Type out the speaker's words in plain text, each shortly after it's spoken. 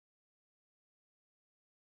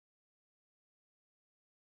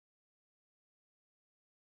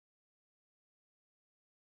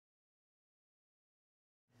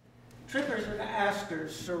Trippers and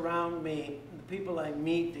askers surround me, the people I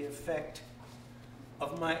meet, the effect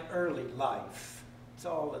of my early life. It's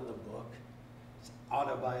all in the book. It's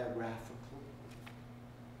autobiographical.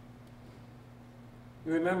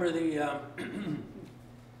 You remember the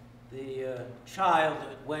child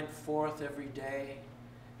that went forth every day,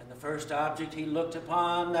 and the first object he looked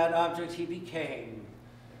upon, that object he became.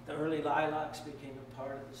 The early lilacs became a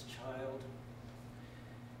part of this child.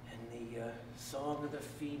 And the song of the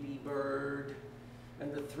phoebe bird,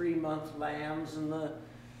 and the 3-month lambs, and the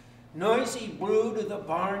noisy brood of the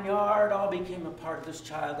barnyard all became a part of this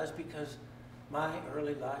child. That's because my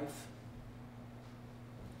early life,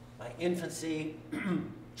 my infancy,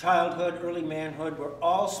 childhood, early manhood were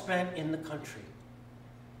all spent in the country.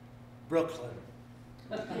 Brooklyn.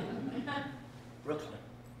 Brooklyn.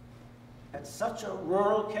 Had such a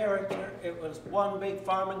rural character, it was one big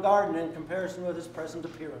farm and garden in comparison with its present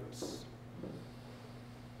appearance.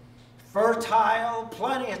 Fertile,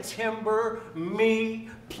 plenty of timber, me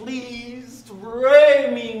pleased,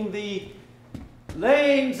 roaming the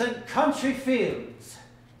lanes and country fields,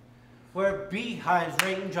 where beehives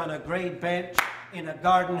range on a gray bench in a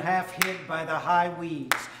garden half hid by the high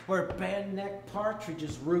weeds, where band-necked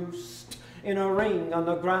partridges roost in a ring on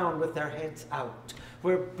the ground with their heads out,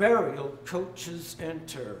 where burial coaches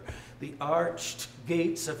enter the arched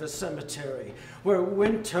gates of a cemetery, where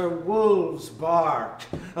winter wolves bark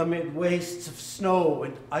amid wastes of snow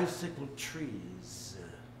and icicle trees.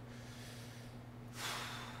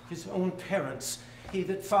 His own parents, he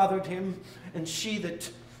that fathered him and she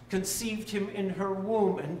that conceived him in her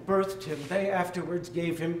womb and birthed him, they afterwards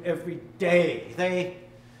gave him every day. They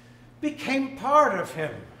became part of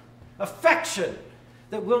him, affection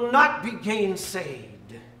that will not be gainsaid,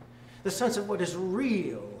 the sense of what is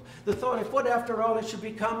real, the thought of what after all it should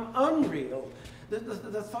become unreal,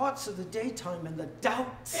 the thoughts of the daytime and the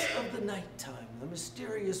doubts of the nighttime, the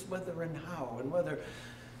mysterious whether and how, and whether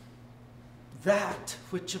that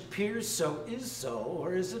which appears so is so,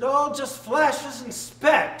 or is it all just flashes and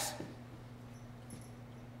specks?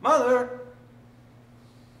 Mother,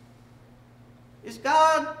 is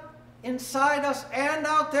God inside us and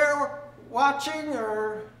out there watching,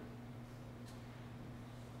 or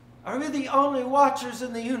are we the only watchers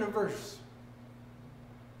in the universe?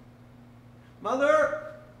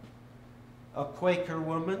 Mother, a Quaker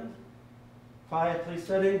woman, quietly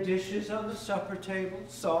setting dishes on the supper table,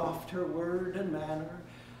 soft her word and manner,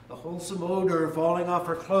 the wholesome odor falling off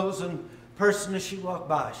her clothes and person as she walked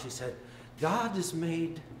by. She said, God is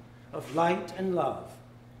made of light and love,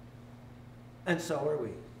 and so are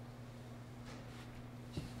we.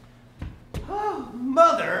 Oh,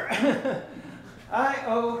 Mother, I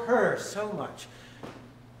owe her so much.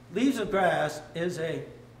 Leaves of Grass is a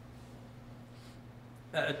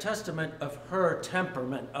testament of her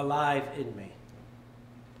temperament alive in me.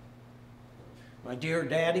 My dear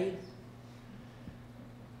Daddy,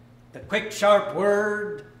 the quick, sharp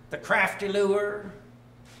word, the crafty lure,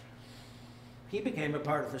 he became a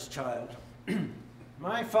part of this child.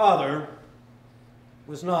 My father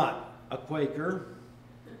was not a Quaker,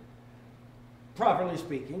 properly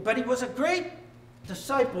speaking, but he was a great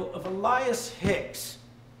disciple of Elias Hicks.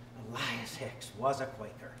 Elias Hicks was a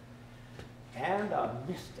Quaker and a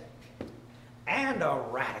mystic and a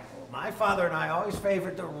radical. My father and I always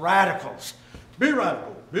favored the radicals. Be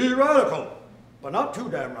radical, but not too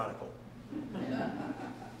damn radical.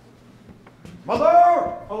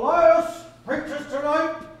 Mother, Elias preaches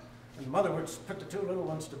tonight. And Mother would put the 2 little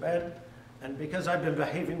ones to bed, and because I've been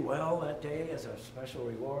behaving well that day, as a special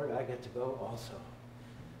reward, I get to go also.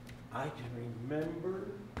 I can remember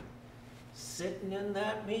sitting in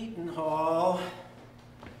that meeting hall,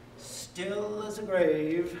 still as a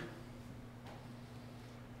grave,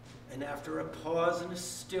 and after a pause and a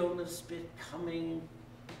stillness becoming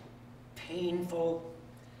painful,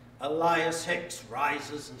 Elias Hicks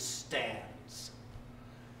rises and stands.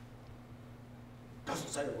 Doesn't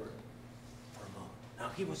say a word for a moment.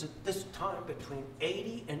 Now, he was at this time between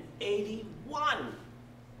 80 and 81.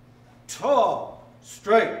 Tall,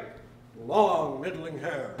 straight, long, middling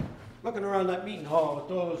hair, looking around that meeting hall with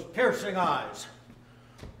those piercing eyes.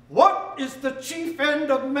 What is the chief end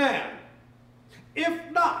of man,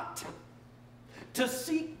 if not to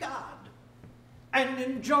seek God and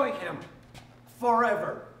enjoy him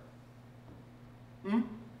forever?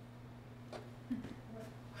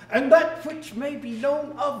 And that which may be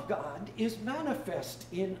known of God is manifest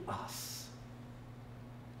in us.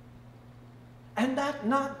 And that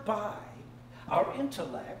not by our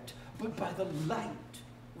intellect, but by the light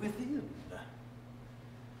within.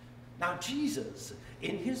 Now, Jesus,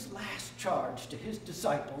 in his last charge to his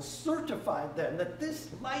disciples, certified them that this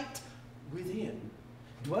light within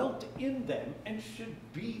dwelt in them and should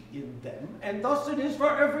be in them, and thus it is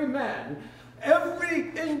for every man.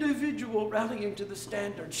 Every individual rallying to the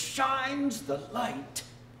standard shines the light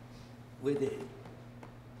within.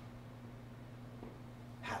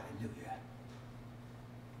 Hallelujah.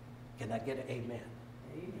 Can I get an amen?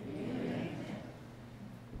 Amen.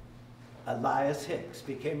 Elias Hicks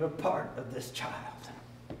became a part of this child.